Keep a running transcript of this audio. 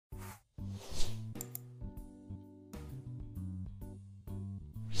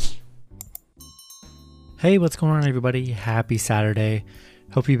Hey, what's going on, everybody? Happy Saturday.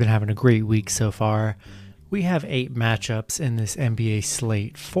 Hope you've been having a great week so far. We have 8 matchups in this NBA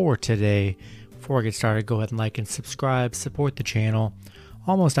slate for today. Before I get started, go ahead and like and subscribe, support the channel.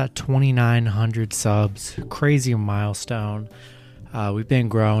 Almost at 2,900 subs. Crazy milestone. We've been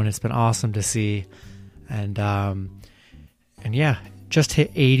growing. It's been awesome to see. And yeah, just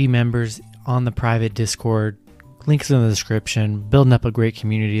hit 80 members on the private Discord. Links in the description. Building up a great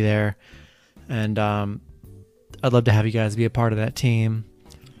community there. And I'd love to have you guys be a part of that team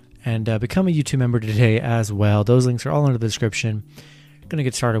and become a YouTube member today as well. Those links are all in the description. Going to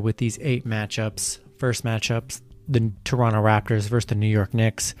get started with these 8 matchups. First matchups, the Toronto Raptors versus the New York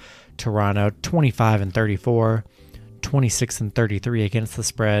Knicks. Toronto 25-34, 26-33 against the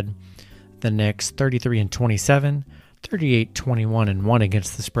spread. The Knicks 33-27, 38-21-1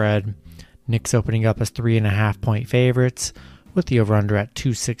 against the spread. Knicks opening up as 3.5-point favorites with the over-under at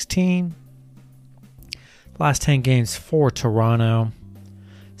 216. Last 10 games for Toronto,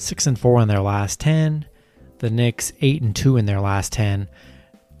 6-4 in their last 10. The Knicks 8-2 in their last 10.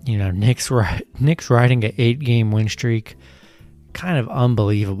 You know, Knicks riding an 8-game win streak, kind of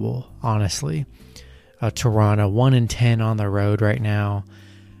unbelievable, honestly. Toronto 1-10 on the road right now.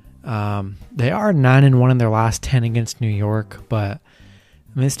 They are 9-1 in their last 10 against New York, but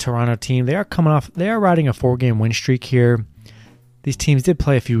this Toronto team, they are riding a 4-game win streak here. These teams did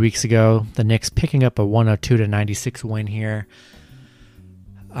play a few weeks ago. The Knicks picking up a 102-96 win here.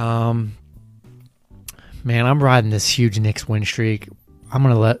 Man, I'm riding this huge Knicks win streak. I'm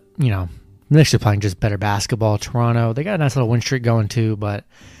going to let, the Knicks are playing just better basketball. Toronto, they got a nice little win streak going too, but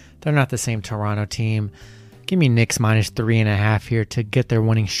they're not the same Toronto team. Give me Knicks minus 3.5 here to get their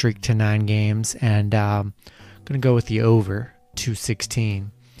winning streak to 9 games. And I'm going to go with the over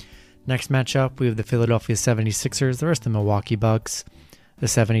 216. Next matchup, we have the Philadelphia 76ers versus the Milwaukee Bucks. The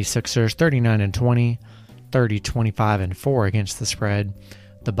 76ers 39-20, 30-25-4 against the spread.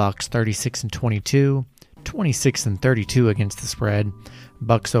 The Bucks 36-22, 26-32 against the spread.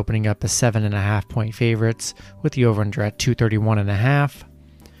 Bucks opening up as 7.5-point favorites with the over-under at 231.5.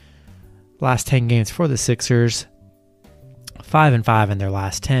 Last 10 games for the Sixers, 5-5 in their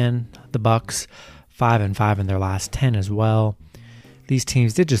last 10. The Bucks 5-5 in their last 10 as well. These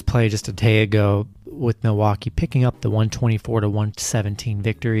teams did just play just a day ago with Milwaukee picking up the 124-117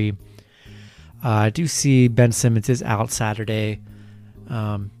 victory. I do see Ben Simmons is out Saturday.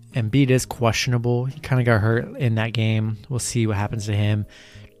 Embiid is questionable. He kind of got hurt in that game. We'll see what happens to him.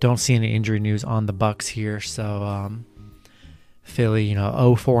 Don't see any injury news on the Bucks here. So Philly,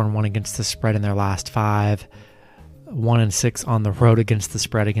 0-4-1 against the spread in their last 5. 1-6 on the road against the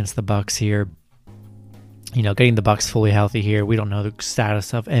spread against the Bucks here. Getting the Bucks fully healthy here. We don't know the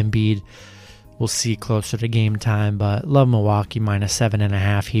status of Embiid. We'll see closer to game time, but love Milwaukee minus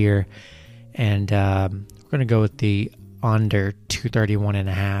 7.5 here. And we're going to go with the under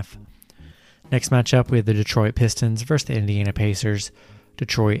 231.5. Next matchup, we have the Detroit Pistons versus the Indiana Pacers.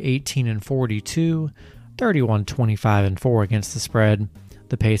 Detroit 18-42, 31-25-4 against the spread.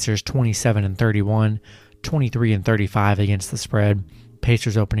 The Pacers 27-31, 23-35 against the spread.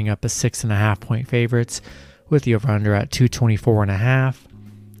 Pacers opening up as 6.5-point favorites with the over-under at 224.5.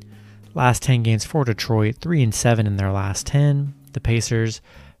 Last 10 games for Detroit, 3-7 in their last 10. The Pacers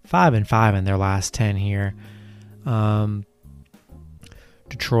 5-5 in their last 10 here.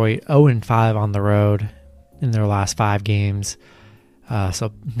 Detroit 0-5 on the road in their last 5 games.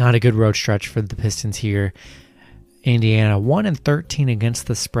 So not a good road stretch for the Pistons here. Indiana 1-13 against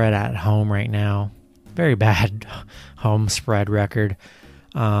the spread at home right now. Very bad home spread record.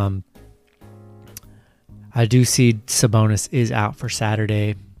 I do see Sabonis is out for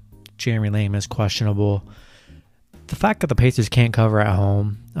Saturday. Jeremy Lamb is questionable. The fact that the Pacers can't cover at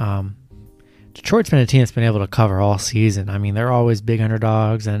home. Detroit's been a team that's been able to cover all season. I mean, they're always big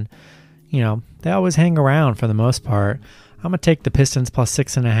underdogs, and they always hang around for the most part. I'm gonna take the Pistons plus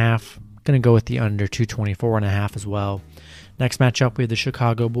 6.5. Gonna go with the under 224.5 as well. Next matchup, we have the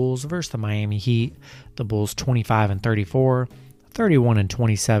Chicago Bulls versus the Miami Heat. The Bulls 25-34,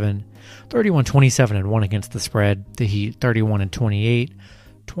 31-27, 31-27-1 against the spread. The Heat 31-28,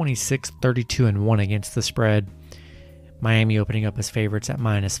 26-32-1 against the spread. Miami opening up as favorites at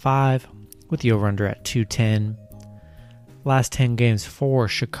 -5 with the over-under at 210. Last 10 games for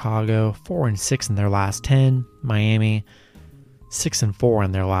Chicago, 4-6 in their last 10. Miami 6-4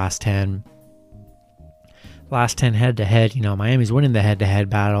 in their last 10. Last 10 head-to-head, Miami's winning the head-to-head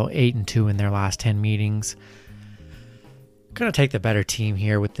battle, 8-2 in their last 10 meetings. Going to take the better team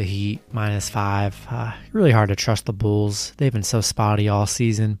here with the Heat, -5. Really hard to trust the Bulls. They've been so spotty all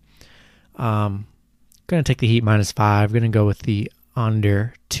season. Going to take the Heat -5. Going to go with the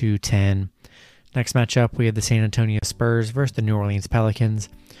under 210. Next matchup, we have the San Antonio Spurs versus the New Orleans Pelicans.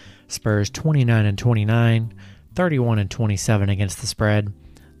 Spurs 29-29, 31-27 against the spread.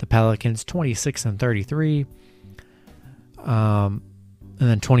 The Pelicans 26-33, and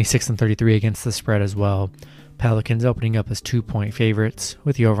then 26-33 against the spread as well. Pelicans opening up as 2-point favorites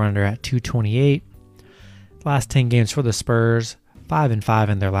with the over/under at 228. Last 10 games for the Spurs, 5-5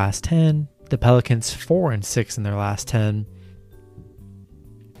 in their last 10. The Pelicans 4-6 in their last 10.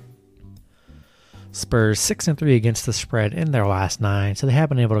 Spurs 6-3 against the spread in their last 9, so they have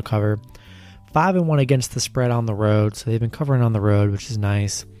been able to cover. 5-1 against the spread on the road, so they've been covering on the road, which is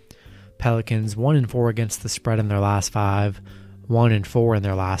nice. Pelicans 1-4 against the spread in their last 5, 1-4 in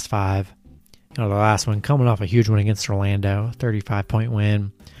their last 5. The last one coming off a huge win against Orlando, 35-point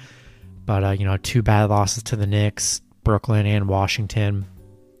win. But 2 bad losses to the Knicks, Brooklyn, and Washington.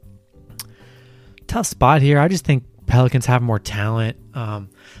 Tough spot here. I just think Pelicans have more talent.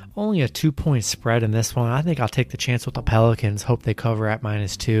 Only a 2-point spread in this one. I think I'll take the chance with the Pelicans. Hope they cover at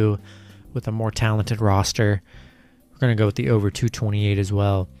 -2 with a more talented roster. We're going to go with the over 228 as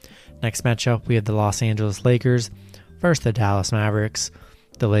well. Next matchup, we have the Los Angeles Lakers versus the Dallas Mavericks.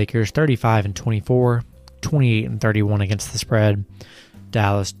 The Lakers 35-24, 28-31 against the spread.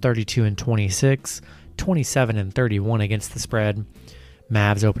 Dallas 32-26, 27-31 against the spread.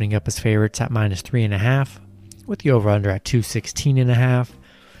 Mavs opening up as favorites at -3.5 with the over/under at 216.5.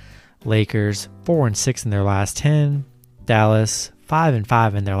 Lakers 4-6 in their last 10. Dallas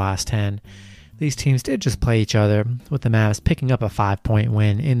 5-5 in their last 10. These teams did just play each other, with the Mavs picking up a 5-point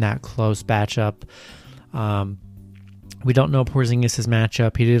win in that close matchup. We don't know Porzingis'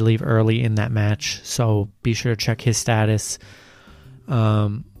 matchup. He did leave early in that match, so be sure to check his status.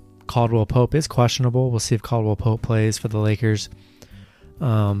 Caldwell Pope is questionable. We'll see if Caldwell Pope plays for the Lakers.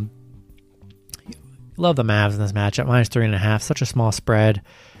 Love the Mavs in this matchup. -3.5, such a small spread.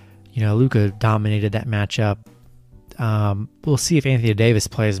 Luka dominated that matchup. We'll see if Anthony Davis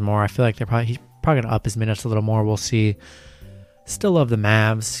plays more. I feel like he's probably going to up his minutes a little more. We'll see. Still love the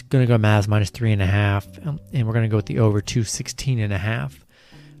Mavs. Going to go Mavs -3.5, and we're going to go with the over 216.5.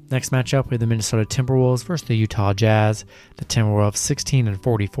 Next matchup, we have the Minnesota Timberwolves versus the Utah Jazz. The Timberwolves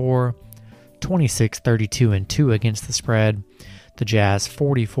 16-44, 26-32-2 against the spread. The Jazz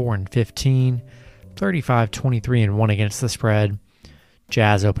 44-15, 35-23-1 against the spread.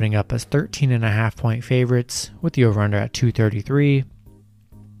 Jazz opening up as 13.5-point favorites with the over/under at 233.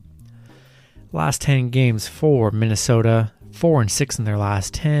 Last 10 games for Minnesota, 4-6 in their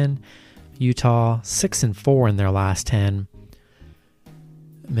last 10. Utah 6-4 in their last 10.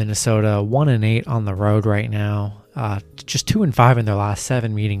 Minnesota 1-8 on the road right now. Just 2-5 in their last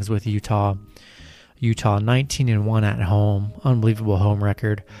 7 meetings with Utah. Utah 19-1 at home, unbelievable home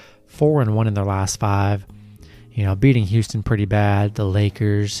record. 4-1 in their last 5. Beating Houston pretty bad. The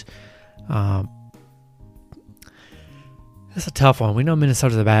Lakers. It's a tough one. We know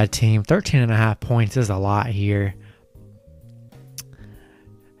Minnesota's a bad team. 13.5 points is a lot here.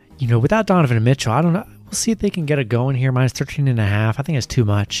 Without Donovan Mitchell, I don't know. We'll see if they can get it going here. -13.5. I think it's too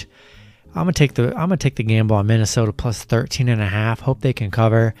much. I'm gonna take the gamble on Minnesota plus 13.5. Hope they can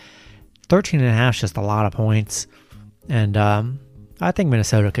cover. 13.5 is just a lot of points, and I think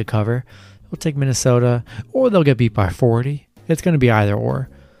Minnesota could cover. We'll take Minnesota, or they'll get beat by 40. It's going to be either or.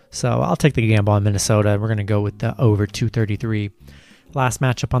 So I'll take the gamble on Minnesota. We're going to go with the over 233. Last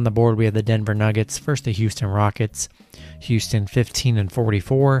matchup on the board, we have the Denver Nuggets versus the Houston Rockets. Houston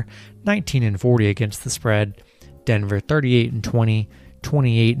 15-44, 19-40 against the spread. Denver 38-20,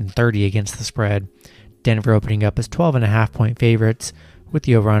 28-30 against the spread. Denver opening up as 12.5-point favorites with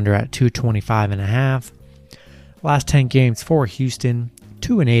the over/under at 225.5. Last 10 games for Houston,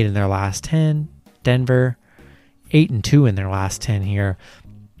 2-8 in their last 10. Denver 8-2 in their last 10 here.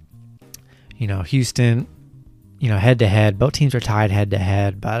 Houston, head to head. Both teams are tied head to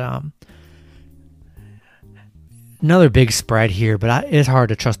head, but another big spread here. But it's hard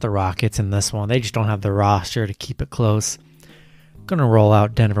to trust the Rockets in this one. They just don't have the roster to keep it close. Gonna roll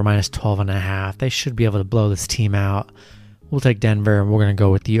out Denver -12.5. They should be able to blow this team out. We'll take Denver, and we're gonna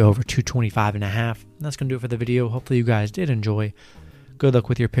go with the over 225.5. And that's gonna do it for the video. Hopefully you guys did enjoy. Good luck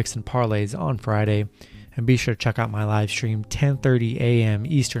with your picks and parlays on Friday. And be sure to check out my live stream, 10:30 a.m.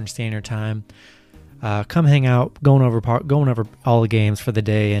 Eastern Standard Time. Come hang out, going over all the games for the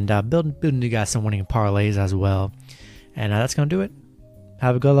day, and building you guys some winning parlays as well. And that's gonna do it.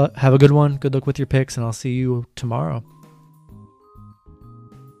 Have a good one. Good luck with your picks, and I'll see you tomorrow.